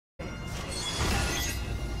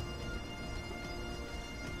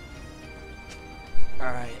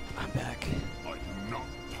Alright, I'm back. I do not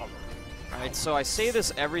tolerate. Alright, so I say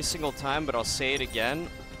this every single time, but I'll say it again.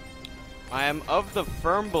 I am of the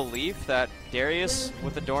firm belief that Darius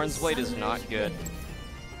with the Doran's Blade is not good.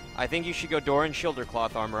 I think you should go Doran Shield or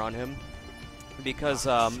Cloth Armor on him. Because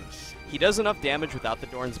he does enough damage without the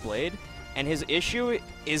Doran's Blade, and his issue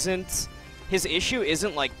isn't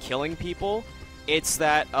like killing people. It's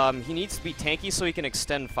that he needs to be tanky so he can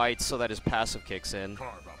extend fights so that his passive kicks in.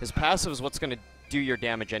 His passive is what's going to do your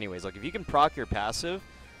damage anyways. Like, if you can proc your passive,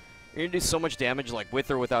 you're going to do so much damage, like,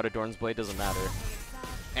 with or without a Doran's Blade, doesn't matter.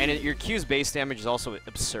 And your Q's base damage is also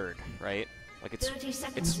absurd, right? Like, it's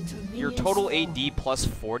your total AD plus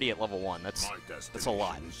 40 at level 1. That's a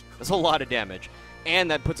lot. That's a lot of damage.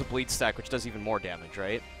 And that puts a bleed stack, which does even more damage,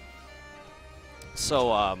 right?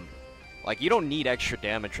 So, like, you don't need extra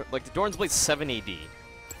damage. Like, the Doran's Blade's 7 AD.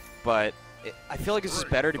 But I feel like it's just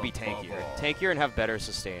better to be tankier. Tankier and have better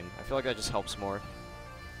sustain. I feel like that just helps more.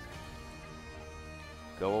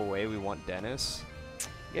 Go away, we want Dennis.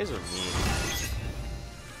 You guys are mean.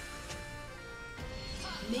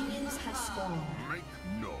 Minions have spawned. Make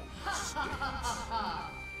no mistakes.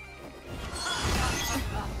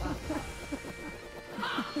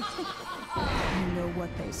 You know what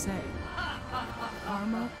they say.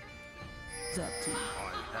 Karma is up to you.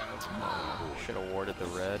 Should have warded the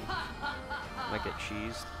red. Might get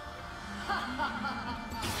cheesed.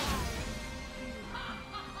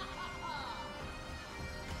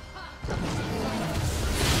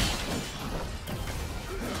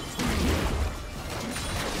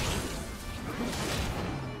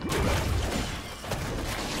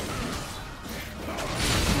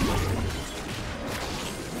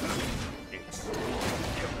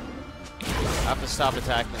 I have to stop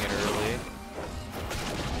attacking it early.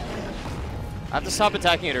 I have to stop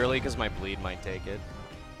attacking it early because my bleed might take it.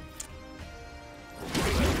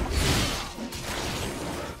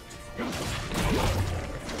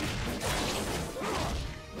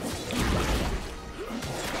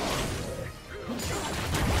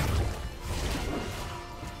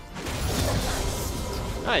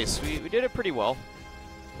 Nice, we did it pretty well.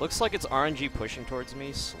 Looks like it's RNG pushing towards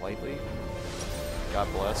me slightly. God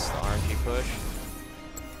bless the RNG push.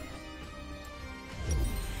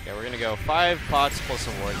 Okay, we're gonna go 5 pots plus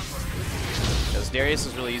a ward. Because Darius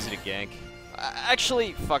is really easy to gank.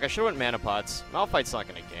 Actually, fuck, I should've went mana pots. Malphite's not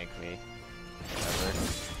gonna gank me. Ever.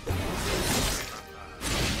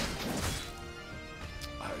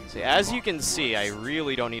 See, as you can see, I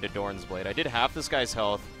really don't need a Doran's Blade. I did half this guy's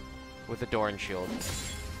health with a Doran Shield.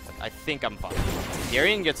 I think I'm fine.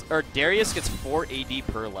 Darius gets 4 AD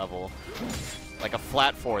per level. Like a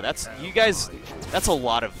flat 4. That's, you guys, that's a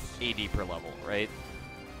lot of AD per level, right?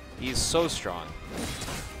 He's so strong.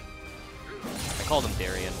 I called him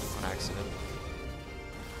Darian on accident.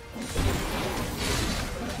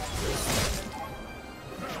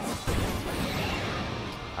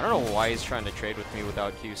 I don't know why he's trying to trade with me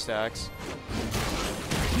without Q stacks.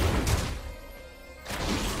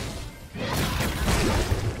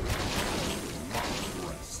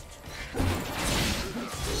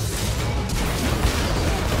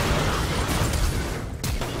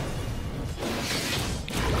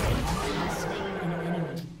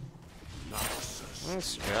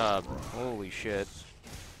 Nice job. Holy shit.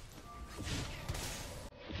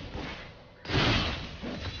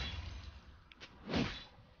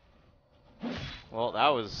 Well, that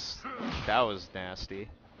was nasty.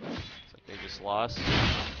 It's like they just lost.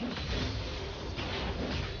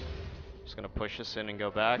 Just gonna push us in and go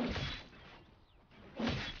back.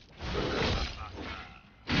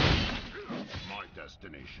 My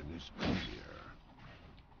destination is clear.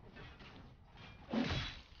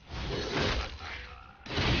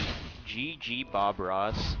 GG Bob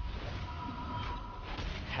Ross.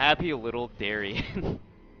 Happy little Darian.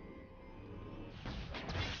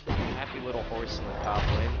 Happy little horse in the top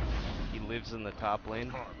lane. He lives in the top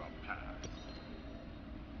lane.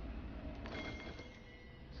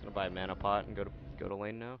 Just gonna buy a mana pot and go to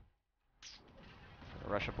lane now.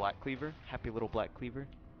 Rush a Black Cleaver. Happy little Black Cleaver.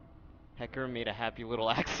 Hecarim made a happy little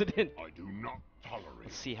accident. I do not tolerate.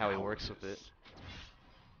 Let's see how he works with it.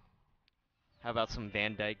 How about some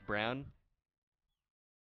Van Dyke Brown?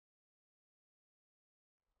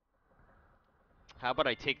 How about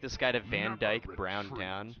I take this guy to Van Dyke Brown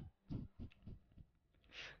Town?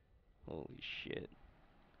 Holy shit.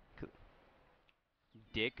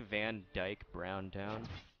 Dick Van Dyke Brown Town.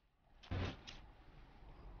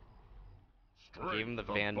 Gave him the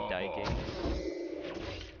Van Dyking.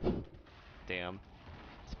 Damn.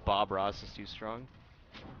 This Bob Ross is too strong.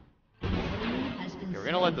 Okay, we're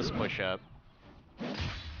gonna let this push up.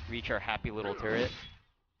 Reach our happy little turret.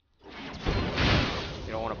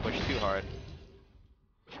 You don't want to push too hard.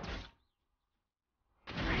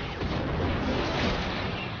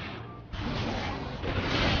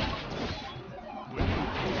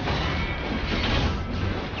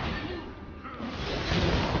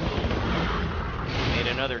 Made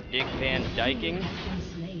another Dick Van Dyking.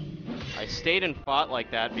 I stayed and fought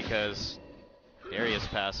like that because Darius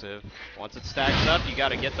passive. Once it stacks up, you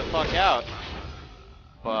gotta get the fuck out.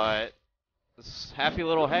 But this happy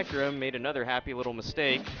little Hecarim made another happy little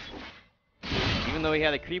mistake. Even though he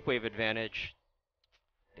had a creep wave advantage,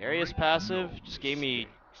 Darius passive just gave me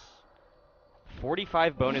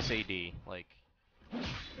 45 bonus AD. Like,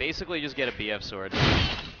 basically just get a BF sword.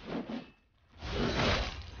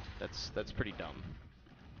 That's pretty dumb.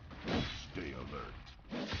 Stay alert.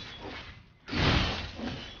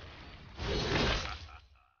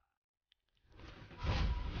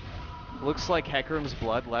 Looks like Hecarim's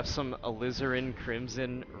blood left some alizarin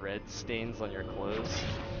crimson red stains on your clothes.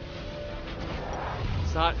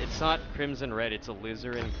 It's not crimson red, it's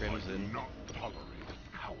alizarin crimson. I do not tolerate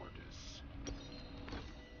cowardice.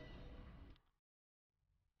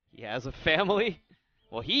 He has a family?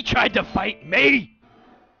 Well, he tried to fight me!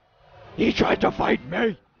 He tried to fight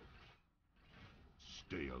me!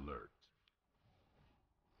 Stay alert.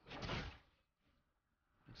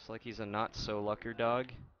 Looks like he's a not so lucker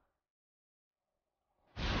dog.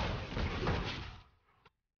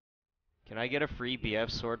 Can I get a free BF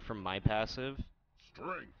sword from my passive?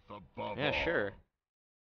 Strength above Yeah, all. sure.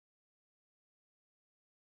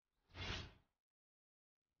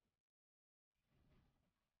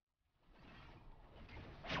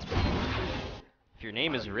 If your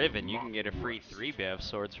name is Riven, you can get a free 3 BF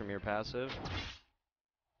swords from your passive.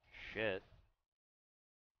 Shit.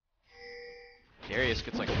 Darius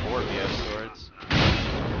gets like 4 BF swords.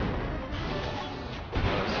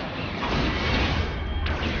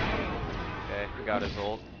 Okay, got his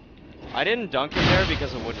ult. I didn't dunk him there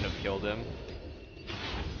because it wouldn't have killed him.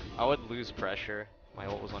 I would lose pressure. My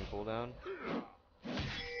ult was on cooldown.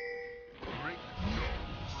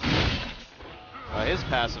 His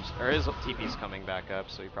passive's, or his TP's coming back up,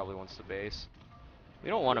 so he probably wants to base. We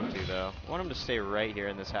don't want him to, though. We want him to stay right here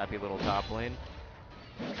in this happy little top lane.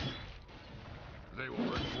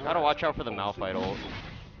 Gotta watch out for the Malphite ult.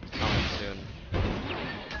 It's coming soon.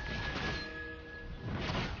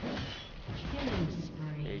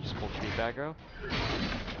 Yeah, you just pulled creep aggro.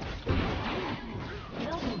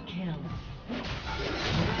 Double kill.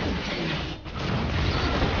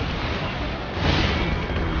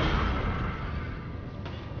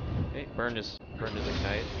 Hey, burned his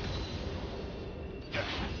ignite.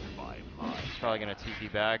 He's probably gonna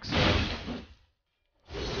TP back, so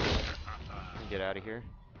get out of here.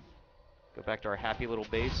 Go back to our happy little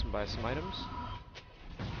base and buy some items.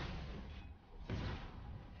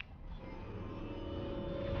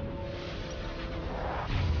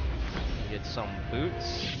 Get some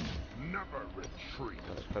boots. Never retreat.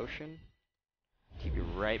 Another potion. Keep you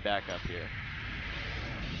right back up here.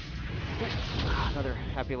 Another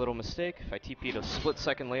happy little mistake. If I TP'd a split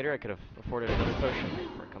second later, I could have afforded another potion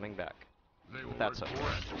before coming back. But that's okay.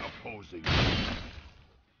 Opposing.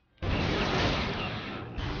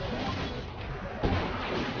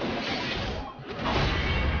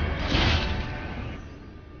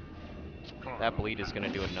 That bleed is going to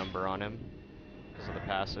do a number on him because of the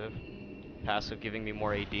passive. Passive giving me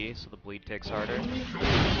more AD, so the bleed takes harder. I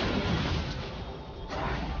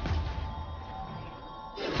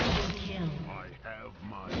have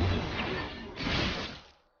my.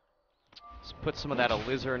 Let's put some of that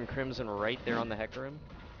alizarin crimson right there on the Hecarim.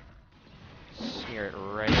 Smear it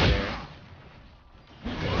right there.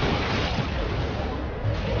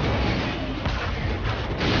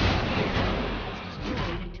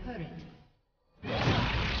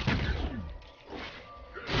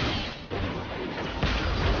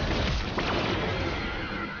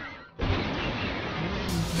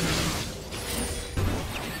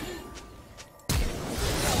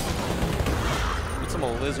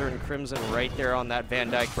 Alizarin crimson right there on that Van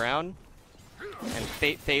Dyke brown. And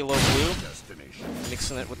Phthalo blue.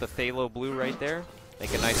 Mixing it with the Phthalo blue right there.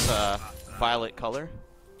 Make a nice violet color.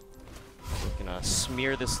 We can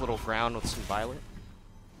smear this little ground with some violet.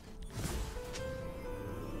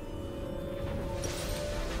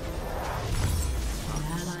 An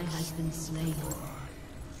ally has been slain.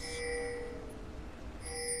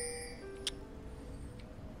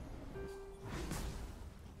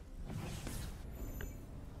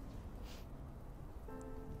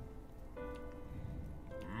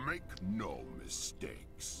 Make no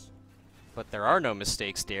mistakes. But there are no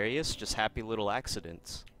mistakes, Darius. Just happy little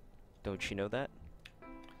accidents. Don't you know that?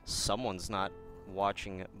 Someone's not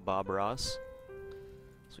watching Bob Ross.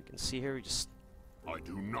 So we can see here, we just I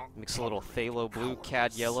do not mix a little Phthalo Blue,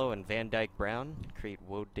 Cad Yellow, and Van Dyke Brown. Create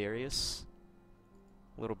Woe Darius.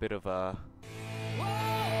 A little bit of a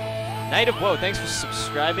Knight of Woe, thanks for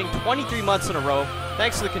subscribing. 23 months in a row.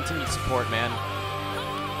 Thanks for the continued support, man.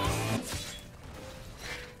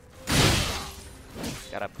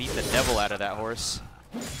 Gotta beat the devil out of that horse.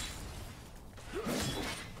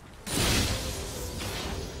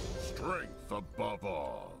 strength above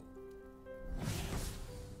all.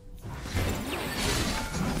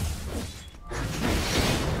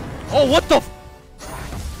 Oh, what the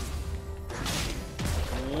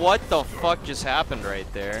what the fuck just happened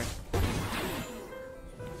right there?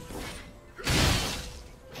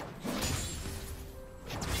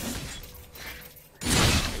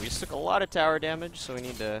 We just took a lot of tower damage, so we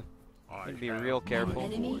need to be real careful.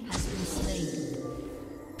 Enemy has been slain.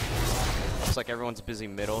 Looks like everyone's busy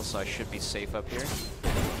middle, so I should be safe up here.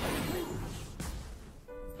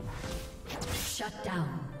 Shut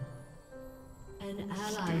down. An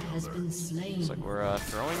ally has been slain. Looks like we're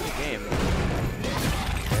throwing the game.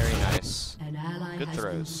 Very nice. An ally Good has been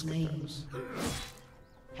throws. slain. Good throws.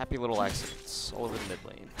 Happy little accidents all over the mid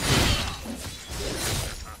lane.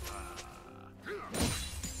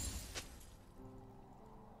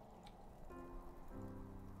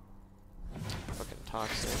 Fucking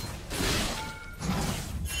toxic.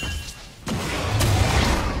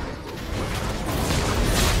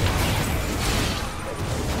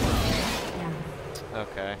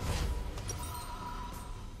 Okay.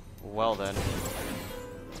 Well then.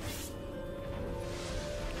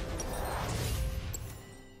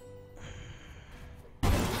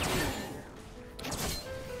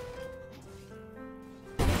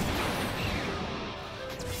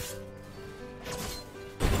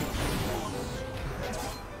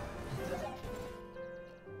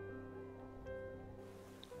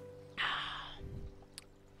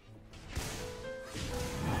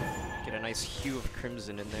 Get a nice hue of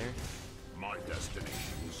crimson in there. My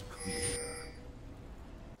destination is clear.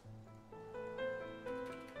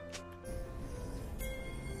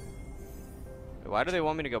 Why do they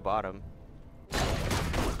want me to go bottom?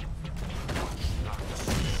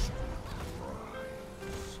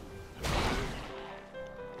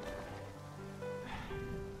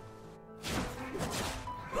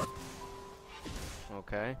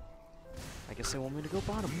 Okay. I guess they want me to go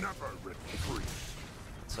bottom. Never retreat.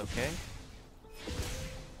 It's okay.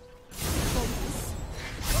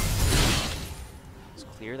 Let's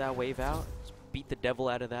clear that wave out. Let's beat the devil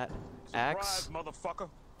out of that axe. Motherfucker.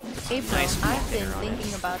 April, Nice I've been walking around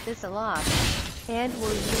thinking about this a lot. And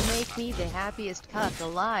will you make me the happiest cuck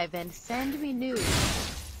alive and send me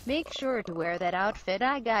nudes? Make sure to wear that outfit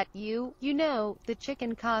I got you. You know, the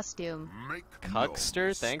chicken costume. Make Cuckster,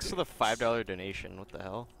 no thanks for the mistakes. $5 donation. What the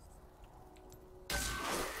hell?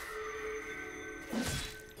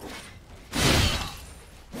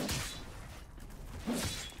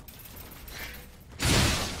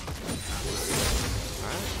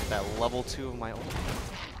 Alright, that level 2 of my ult.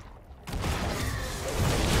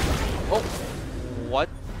 Oh! What?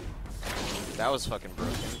 That was fucking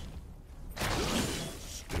broken.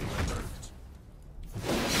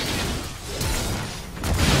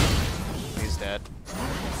 He's dead.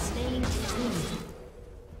 Slain team.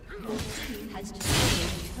 Your team has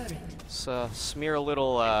destroyed a turret. So smear a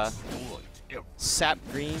little sap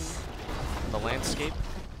green on the landscape.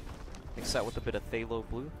 Mix that with a bit of phthalo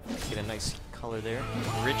blue. Get a nice color there,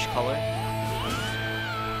 rich color.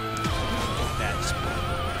 That just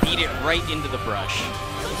beat it right into the brush.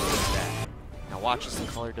 Like that. Now watch as the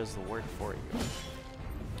color does the work for you.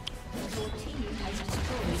 Your team has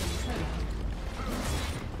destroyed a turret.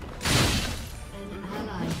 An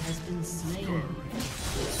ally has been slain. An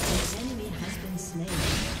enemy has been slain.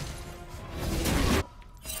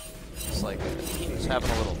 It's like he's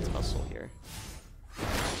having a little tussle here.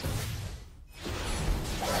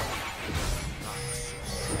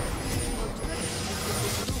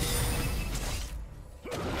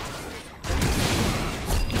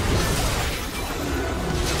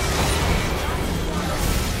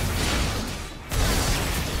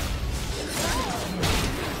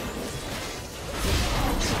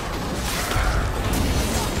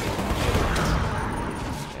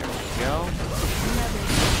 There we go.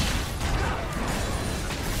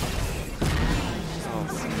 Oh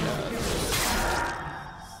my god.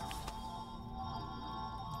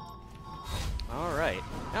 Alright,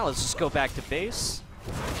 now let's just go back to base.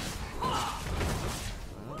 Oh,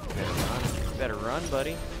 you better run,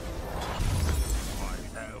 buddy. I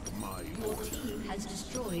have my Your team has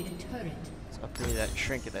destroyed a turret. Let's upgrade that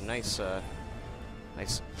trinket, that nice,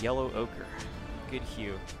 nice yellow ochre. Good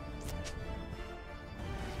hue.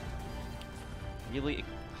 really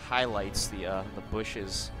highlights the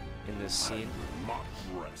bushes in this scene. Not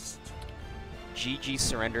rest. GG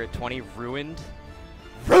surrender at 20. Ruined.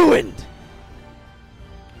 Ruined!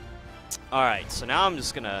 Alright, so now I'm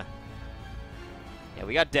just gonna... Yeah,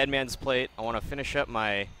 we got Dead Man's Plate. I want to finish up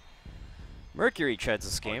my Mercury treads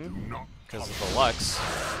this game because of the Lux.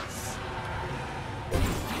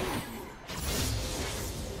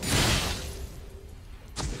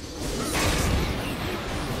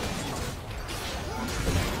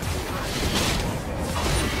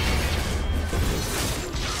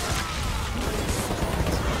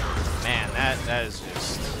 Man, that is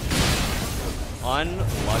just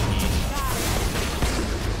unlucky.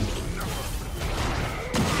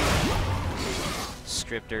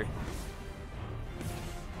 Stripped her.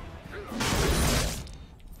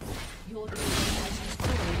 Your team has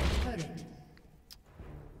destroyed a turret.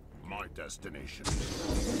 My destination.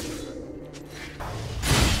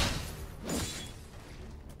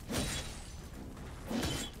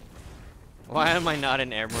 Why am I not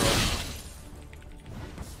an emerald?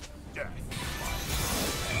 Death.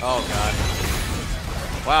 Oh god.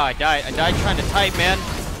 Wow, I died. I died trying to type, man.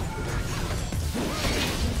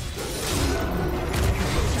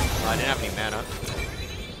 Oh, I didn't have any mana.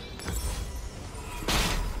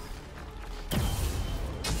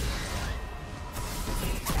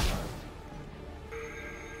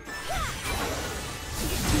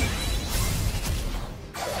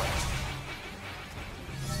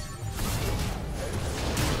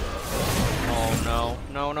 Oh no.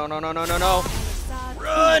 No, no, no, no, no, no, no.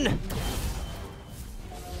 Run!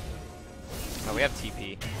 Oh, we have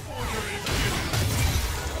TP.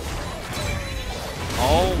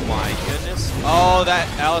 Oh my goodness. Oh, that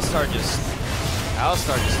Alistar just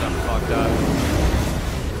got fucked up.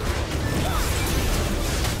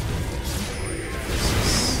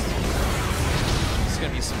 This is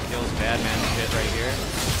gonna be some kills bad man shit right here.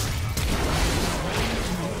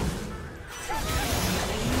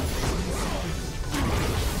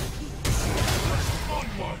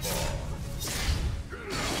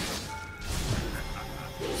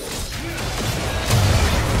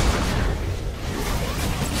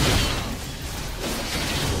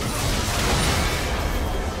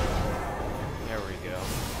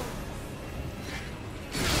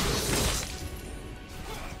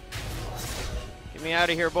 Get me out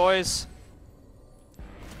of here, boys.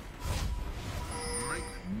 Make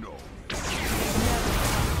no.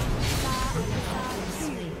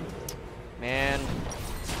 Man.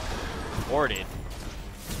 Reported.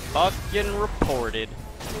 Fucking reported.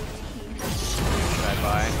 Should I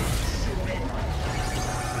buy?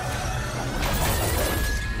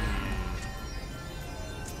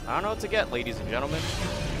 I don't know what to get, ladies and gentlemen.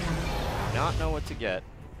 Do not know what to get.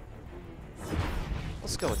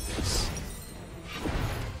 Let's go with this.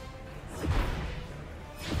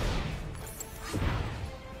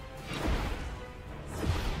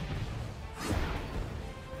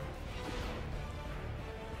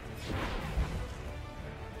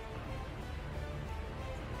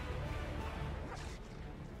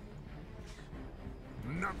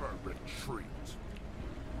 Never retreat.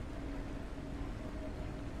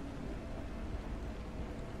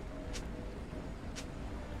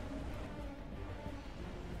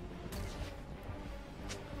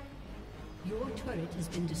 Your turret has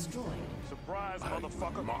been destroyed. Surprise,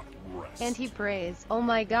 motherfucker. Not rest. And he prays. Oh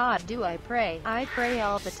my god, do I pray? I pray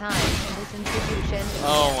all the time in this institution.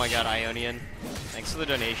 Oh my god, Ionian. Thanks for the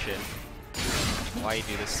donation. Why you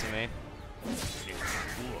do this to me?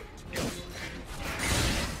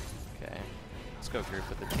 Okay. Let's go group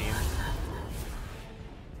with the team.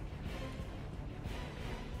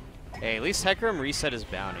 Hey, at least Hecarim reset his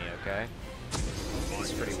bounty, okay?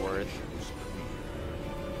 It's pretty worth.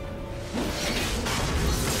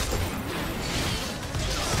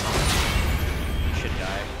 He should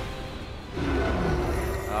die.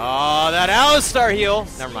 Oh, that Alistar heal!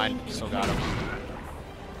 Never mind, still got him.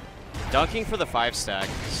 Dunking for the 5-stack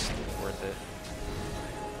is worth it.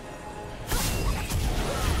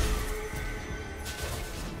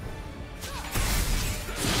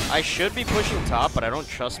 I should be pushing top, but I don't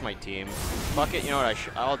trust my team. Fuck it, you know what?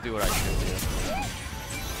 I'll do what I should do.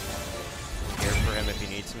 Here for him if he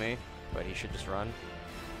needs me, but he should just run.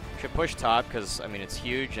 Should push top because I mean it's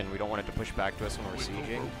huge, and we don't want it to push back to us when we're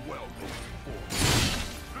sieging.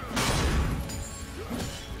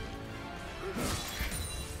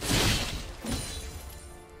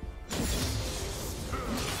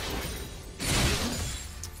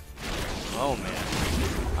 Oh man,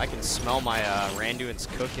 I can smell my Randuin's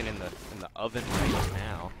cooking in the oven right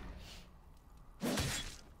now.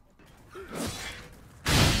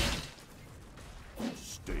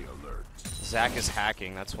 Stay alert. This Zach is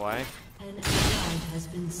hacking, that's why. An ally has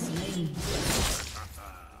been slain.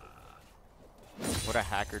 What a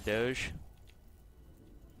hacker doge.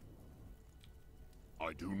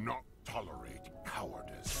 I do not tolerate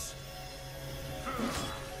cowardice.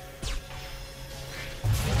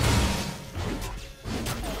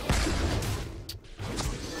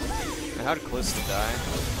 How did Calista die?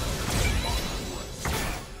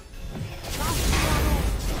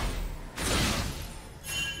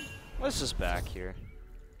 Let's just back here.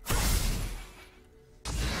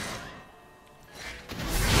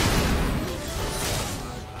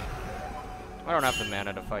 I don't have the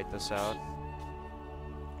mana to fight this out.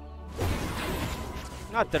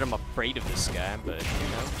 Not that I'm afraid of this guy, but, you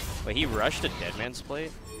know. But he rushed a Dead Man's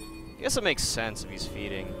Plate? I guess it makes sense if he's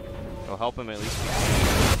feeding. It'll help him at least.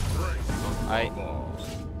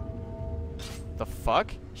 The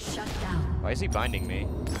fuck? Shut down. Why is he binding me?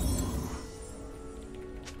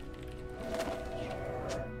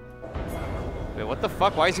 Wait, what the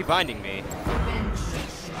fuck? Why is he binding me?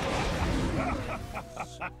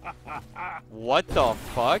 What the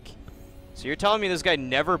fuck? So you're telling me this guy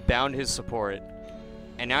never bound his support,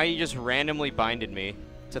 and now he just randomly binded me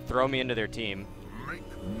to throw me into their team? Make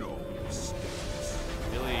no mistakes.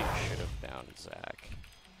 Really should have bound Zach.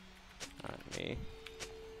 Not me.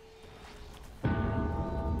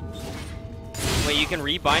 Wait, you can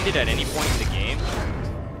rebind it at any point in the game?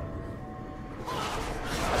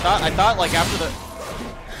 I thought like after the...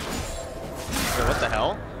 Wait, what the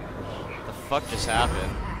hell? What the fuck just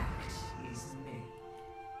happened?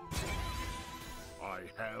 I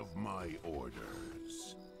have my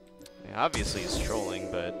orders. Yeah, obviously he's trolling,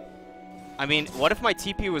 but... I mean, what if my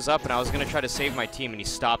TP was up and I was gonna try to save my team and he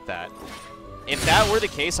stopped that? If that were the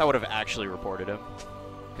case, I would have actually reported him.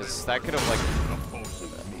 Because that could have, like...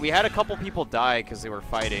 We had a couple people die because they were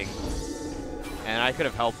fighting. And I could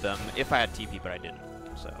have helped them if I had TP, but I didn't.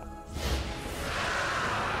 So...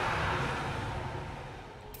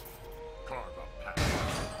 Carve a path.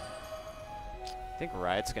 I think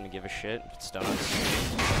Riot's gonna give a shit if it's done on this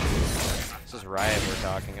game. This is Riot we're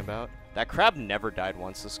talking about. That crab never died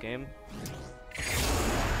once this game.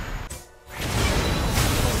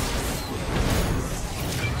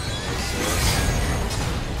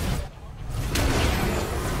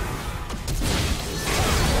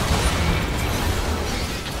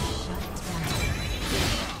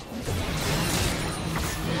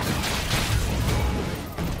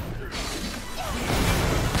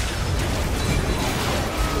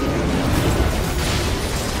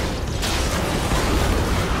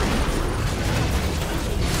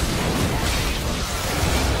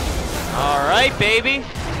 Alright, baby!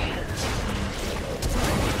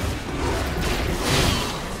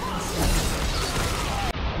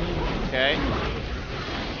 Okay.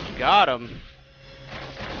 Got him.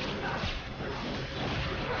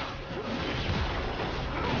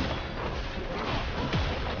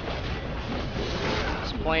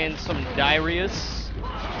 Just playing some Darius.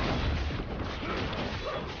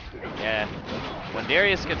 Yeah. When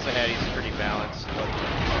Darius gets ahead, he's pretty balanced. An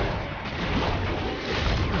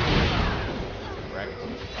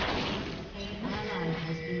ally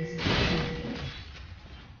has been slain.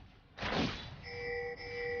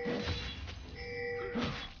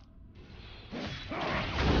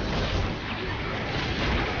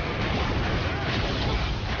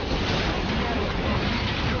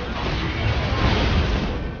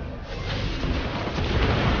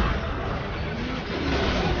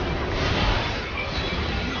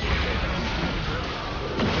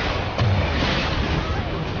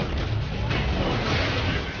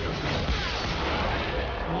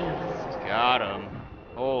 Got him.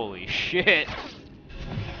 Holy shit.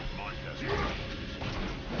 My destiny.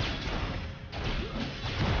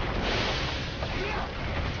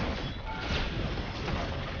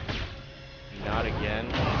 Not again.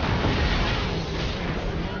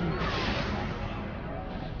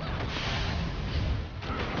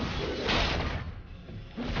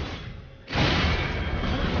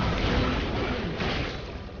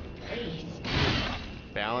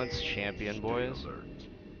 Balanced champion, boys.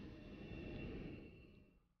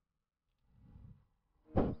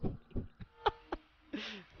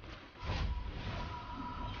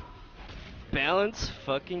 Balance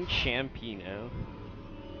fucking Champino.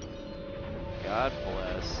 God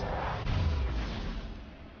bless.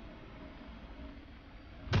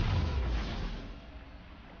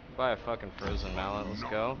 Buy a fucking frozen mallet, let's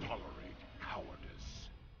go. Tolerate cowardice.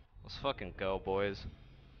 Let's fucking go, boys.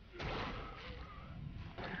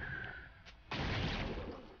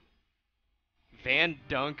 Van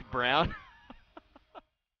Dunk Brown.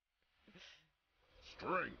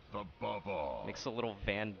 Strength above all. Makes a little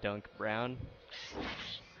Van Dunk Brown.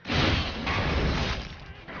 Go.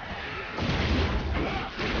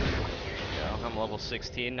 I'm level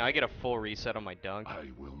 16. Now I get a full reset on my dunk. I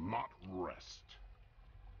will not rest.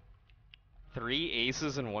 3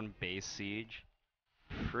 aces and 1 base siege.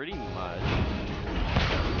 Pretty much.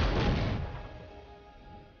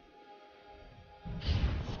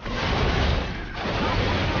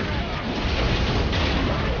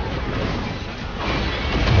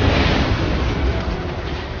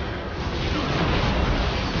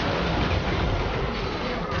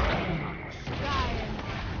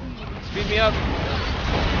 Speed me up.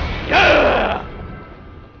 Yeah!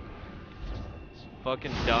 Some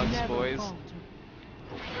fucking dunks, boys.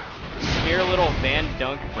 Smear little Van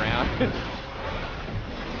Dunk Brown.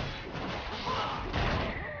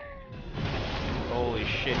 Holy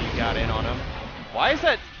shit, you got in on him. Why is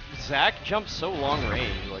that Zach jump so long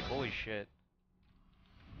range? Like, holy shit.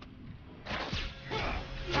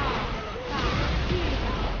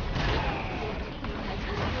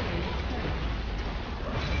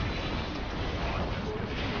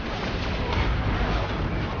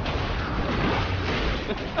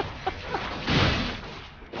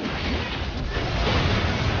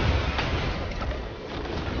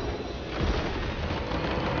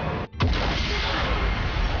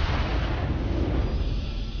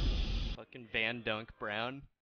 Fucking Van Dunk Brown.